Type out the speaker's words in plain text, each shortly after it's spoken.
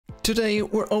Today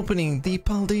we're opening the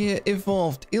Paldea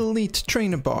Evolved Elite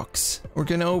Trainer Box. We're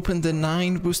gonna open the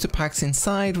 9 booster packs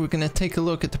inside, we're gonna take a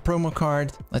look at the promo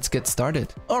card. Let's get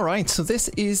started. Alright, so this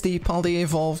is the Paldea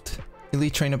Evolved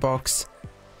Elite Trainer Box.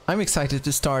 I'm excited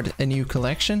to start a new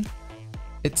collection.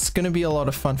 It's gonna be a lot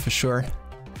of fun for sure.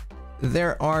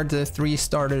 There are the 3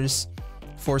 starters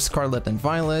for Scarlet and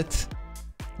Violet.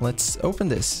 Let's open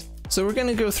this. So we're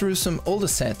gonna go through some older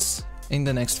sets in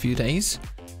the next few days,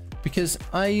 because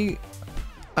I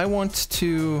want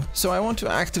to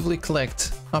actively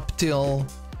collect up till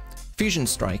Fusion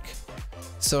Strike.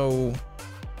 So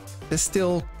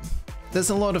there's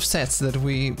a lot of sets that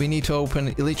we need to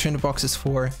open Elite Trainer boxes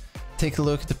for, take a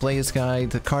look at the player's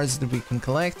guide, the cards that we can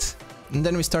collect, and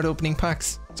then we start opening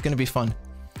packs. It's gonna be fun.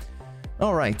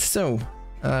 Alright, so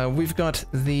we've got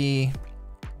the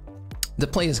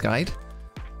player's guide.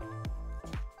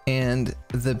 And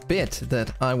the bit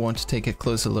that I want to take a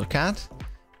closer look at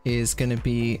is going to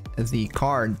be the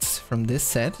cards from this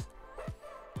set.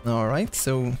 Alright,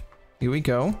 so here we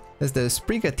go. There's the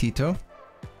Sprigatito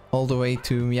all the way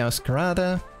to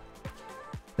Meowscarada.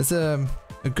 There's a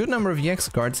good number of EX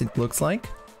cards, it looks like.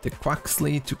 The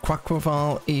Quaxly to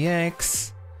Quaquaval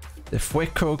EX. The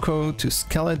Fuecoco to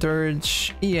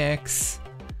Skeledirge EX.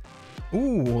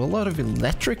 Ooh, a lot of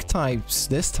electric types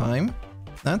this time.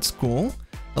 That's cool.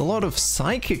 A lot of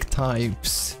psychic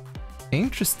types.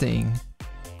 Interesting.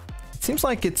 It seems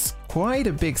like it's quite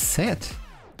a big set.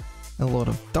 A lot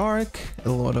of dark,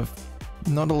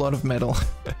 not a lot of metal.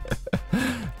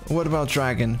 What about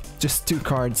Dragon? Just 2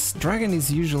 cards. Dragon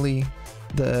is usually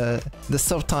the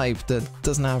subtype that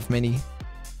doesn't have many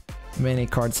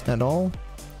cards at all.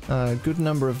 Good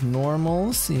number of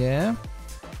normals, yeah.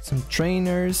 Some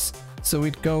trainers. So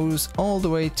it goes all the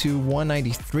way to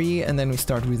 193, and then we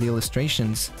start with the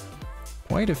illustrations.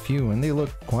 Quite a few, and they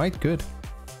look quite good.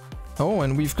 Oh,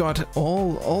 and we've got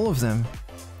all of them.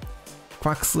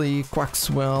 Quaxly,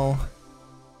 Quaxwell.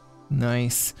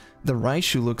 Nice. The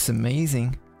Raichu looks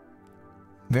amazing.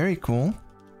 Very cool.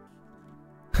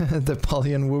 The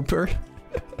Pallion Whooper.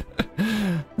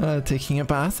 Taking a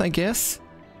bath, I guess.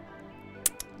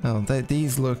 Oh,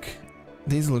 these look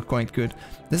quite good.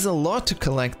 There's a lot to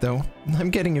collect though. I'm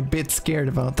getting a bit scared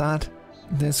about that.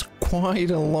 There's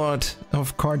quite a lot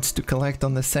of cards to collect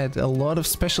on the set. A lot of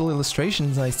special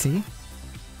illustrations I see.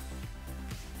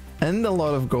 And a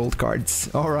lot of gold cards.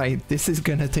 Alright, this is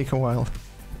gonna take a while.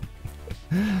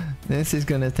 This is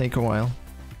gonna take a while.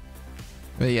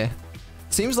 But yeah,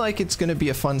 seems like it's gonna be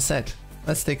a fun set.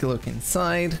 Let's take a look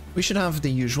inside. We should have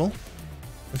the usual.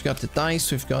 We've got the dice,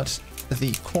 we've got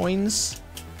the coins.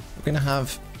 We're gonna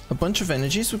have a bunch of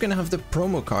energies. We're gonna have the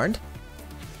promo card.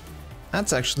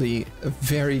 That's actually a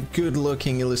very good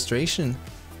looking illustration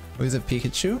with a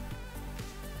Pikachu.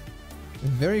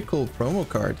 Very cool promo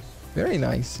card. Very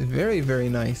nice. Very, very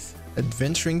nice.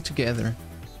 Adventuring together.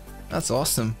 That's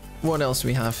awesome. What else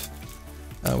we have?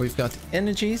 We've got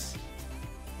energies.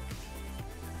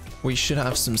 We should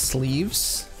have some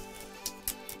sleeves.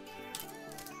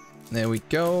 There we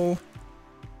go.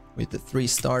 With the 3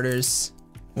 starters.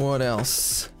 What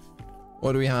else?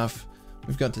 What do we have?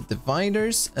 We've got the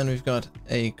dividers and we've got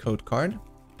a code card.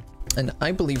 And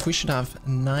I believe we should have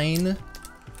 9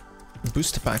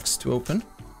 booster packs to open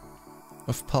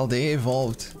of Paldea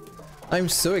Evolved. I'm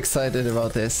so excited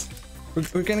about this.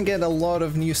 We're gonna get a lot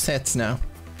of new sets now.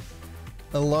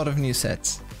 A lot of new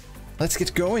sets. Let's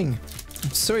get going.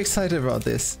 I'm so excited about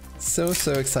this. So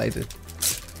excited.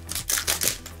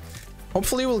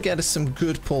 Hopefully we'll get us some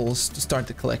good pulls to start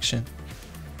the collection.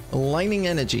 Lightning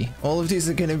Energy. All of these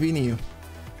are gonna be new.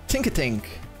 Tinkatink,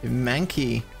 a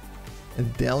Mankey, a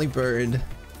Delibird,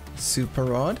 Super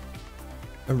Rod,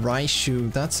 a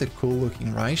Raichu. That's a cool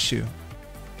looking Raichu.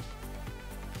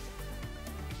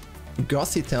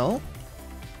 Gothitelle.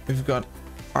 We've got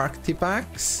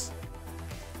Arctibax.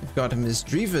 We've got a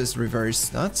Misdreavus reverse.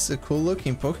 That's a cool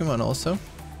looking Pokemon also.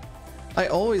 I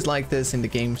always like this in the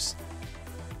games.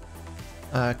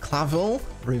 Clavel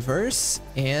reverse,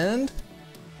 and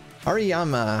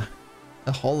Ariyama,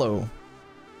 a holo.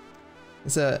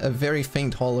 It's a very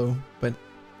faint holo, but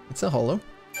it's a holo.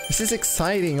 This is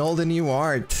exciting, all the new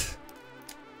art.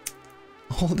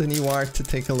 All the new art to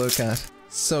take a look at.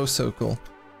 So cool.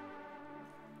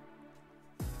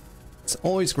 It's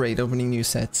always great opening new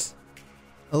sets.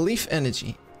 A Leaf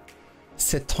Energy.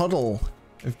 Setodle.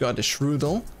 We've got a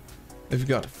Shroodle. We've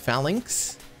got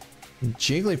Phalanx.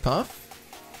 Jigglypuff.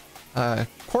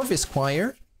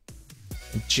 Corvisquire.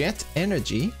 Jet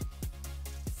Energy,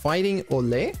 Fighting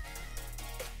Ole,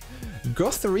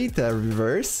 Gothorita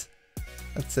reverse.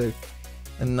 That's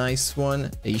a nice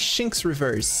one, a Shinx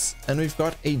reverse, and we've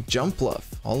got a Jumpluff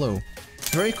holo.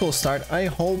 Very cool start. I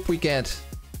hope we get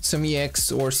some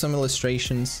EX or some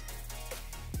illustrations.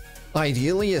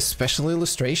 Ideally a special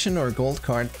illustration or a gold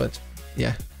card, but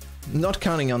yeah, not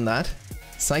counting on that.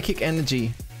 Psychic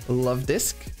Energy, Love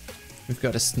Disc. We've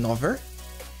got a Snover,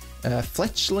 a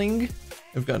Fletchling,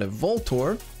 we've got a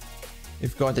Voltorb,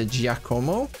 we've got a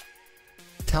Giacomo,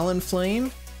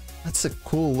 Talonflame. That's a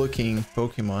cool looking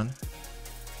Pokemon.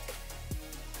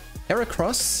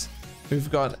 Heracross, we've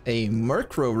got a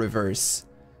Murkrow reverse,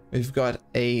 we've got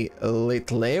a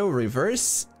Litleo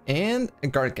reverse, and a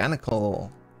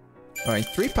Garganacl. Alright,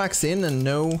 3 packs in and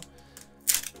no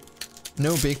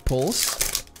big pulls.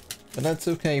 But that's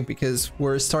okay because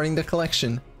we're starting the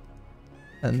collection.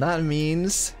 And that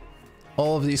means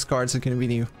all of these cards are going to be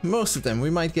new. Most of them.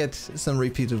 We might get some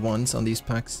repeated ones on these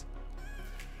packs.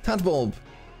 Tadbulb,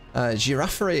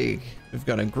 Girafarig, we've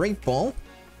got a Great Ball,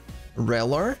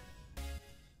 Rellor,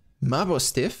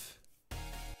 Mabostiff,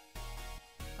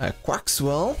 a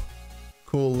Quaxwell,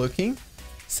 cool looking,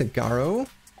 Sagaro,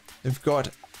 we've got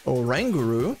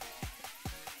Oranguru.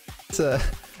 It's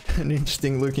an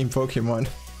interesting looking Pokemon.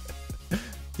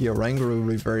 The Oranguru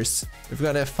reverse. We've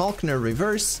got a Falconer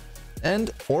reverse and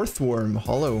Orthworm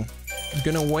holo. I'm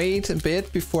gonna wait a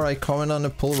bit before I comment on the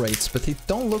pull rates, but they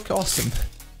don't look awesome.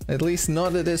 At least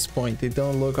not at this point. They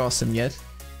don't look awesome yet.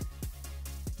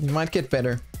 You might get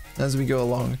better as we go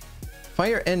along.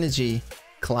 Fire Energy,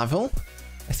 Clavel.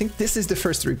 I think this is the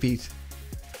first repeat.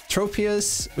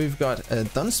 Tropius, we've got a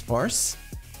Dunsparce,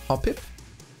 Hoppip,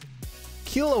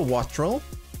 Kilowattrel,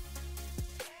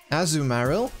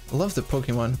 Azumarill. Love the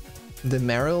Pokemon. The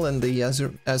Marill and the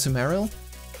Azumarill.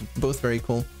 Both very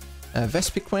cool.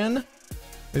 Vespiquen.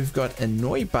 We've got a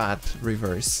Noibat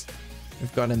reverse.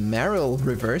 We've got a Marill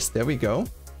reverse. There we go.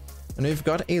 And we've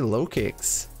got a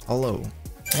Lokix holo.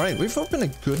 Alright, we've opened a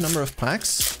good number of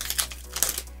packs.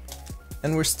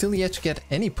 And we're still yet to get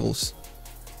any pulls.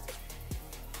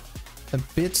 A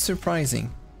bit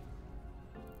surprising.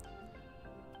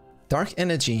 Dark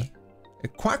Energy. A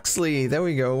Quaxley, there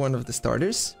we go, one of the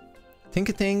starters.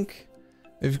 Tinkatink.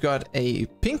 We've got a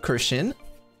Pincurchin.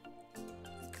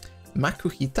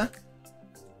 Makuhita.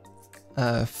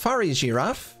 Fari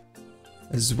Giraffe.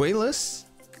 Zweilous.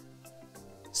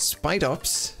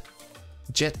 Spidops.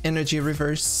 Jet Energy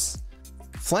reverse.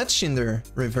 Flatshinder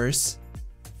reverse.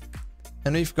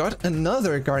 And we've got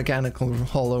another Garganacl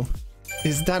holo.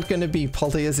 Is that gonna be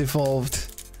Paldea's Evolved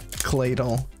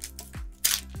Claydol?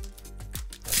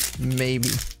 Maybe.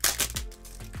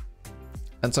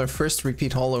 That's our first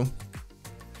repeat holo.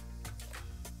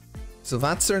 So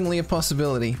that's certainly a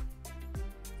possibility.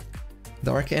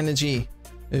 Dark Energy.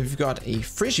 We've got a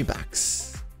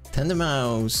Frigibax.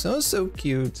 Tendamaus. Oh, so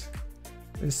cute.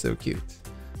 It's so cute.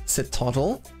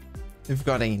 Cetoddle. We've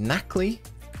got a Knackley.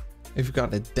 We've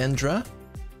got a Dendra.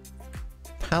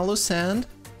 Palossand.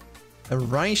 A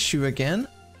Raichu again.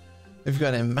 We've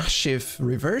got a Maschiff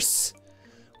reverse.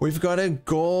 We've got a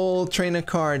gold trainer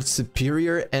card,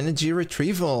 Superior Energy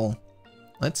Retrieval.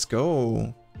 Let's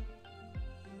go.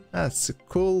 That's a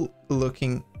cool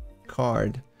looking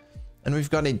card. And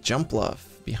we've got a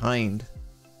Jumpluff behind.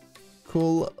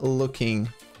 Cool looking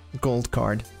gold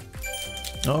card.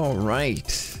 All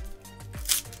right.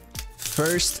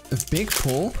 First big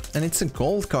pull, and it's a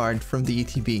gold card from the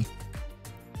ETB.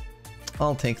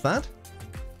 I'll take that.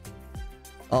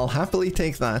 I'll happily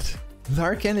take that.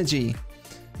 Dark Energy.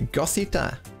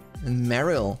 Gothita,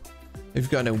 Marill,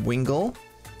 we've got a Wingull,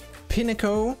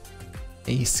 Pinnacle,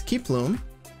 a Skiploom,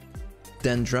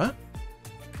 Dendra,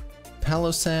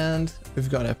 Palossand,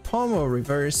 we've got a Pomo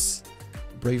reverse,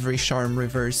 Bravery Charm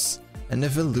reverse, and a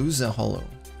Veluza holo.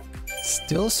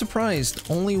 Still surprised,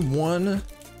 only one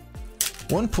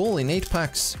pull in 8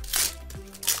 packs.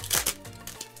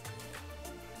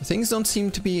 Things don't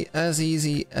seem to be as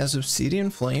easy as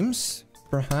Obsidian Flames,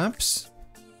 perhaps.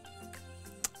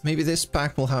 Maybe this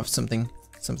pack will have something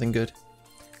good.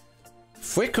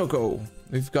 Fuecoco.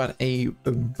 We've got a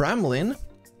Bramlin,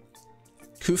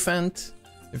 Cufant.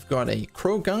 We've got a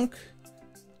Krogunk,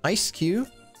 Ice-Q,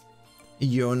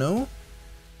 Yono,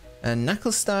 a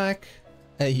Knucklestack,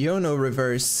 a Yono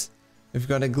reverse. We've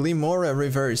got a Glimora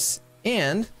reverse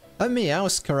and a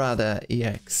Meowscarada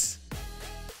EX.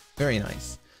 Very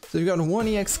nice. So we've got 1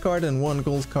 EX card and 1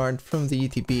 gold card from the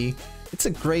ETB. It's a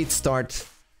great start.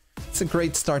 It's a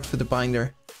great start for the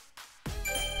binder.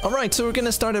 Alright, so we're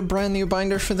gonna start a brand new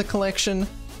binder for the collection.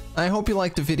 I hope you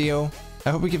liked the video.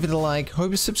 I hope you give it a like,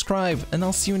 hope you subscribe, and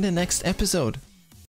I'll see you in the next episode.